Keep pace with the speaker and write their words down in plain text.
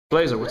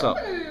Blazor, what's up?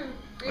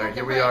 All right,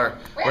 here we are.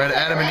 We're at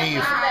Adam and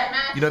Eve.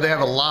 You know, they have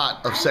a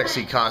lot of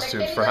sexy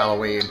costumes for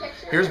Halloween.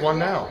 Here's one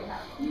now.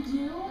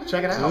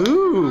 Check it out.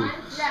 Ooh.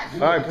 All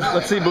right,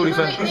 let's see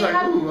Bootyfett. We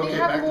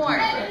have more.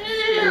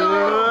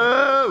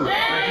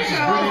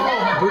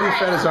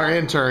 Bootyfett is our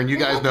intern. You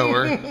guys know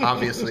her,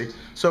 obviously.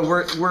 So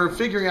we're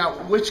figuring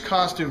out which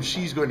costume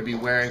she's going to be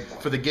wearing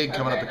for the gig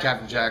coming up at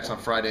Captain Jack's on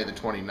Friday the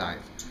 29th.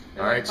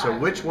 All right, so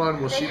which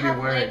one will she be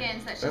wearing?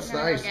 That's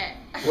nice.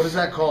 What is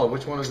that called?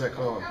 Which one is that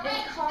called?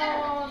 It's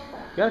called...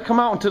 You gotta come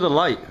out into the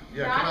light.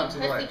 Yeah, come out to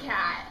the light.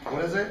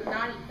 What is it?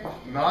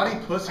 Naughty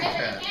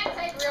Pussycat. You can't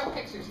take real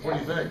pictures. What do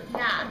you think?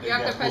 Nah, you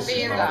have to put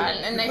these on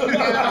and they can do it.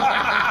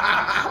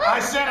 I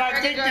said I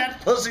think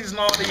that pussy's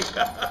naughty.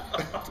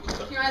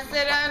 You want to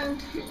sit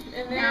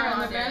in there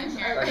on the bench?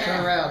 Right,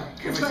 turn around.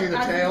 Can we see the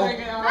tail?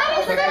 That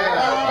is Check that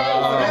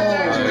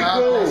out. God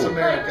bless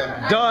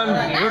America. Done.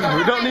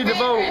 We don't need to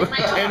vote.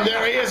 And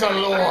there is a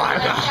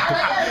Lord.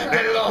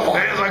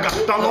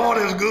 The Lord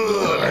is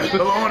good.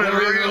 The Lord is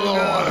real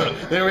Lord.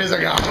 There is a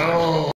God. Oh.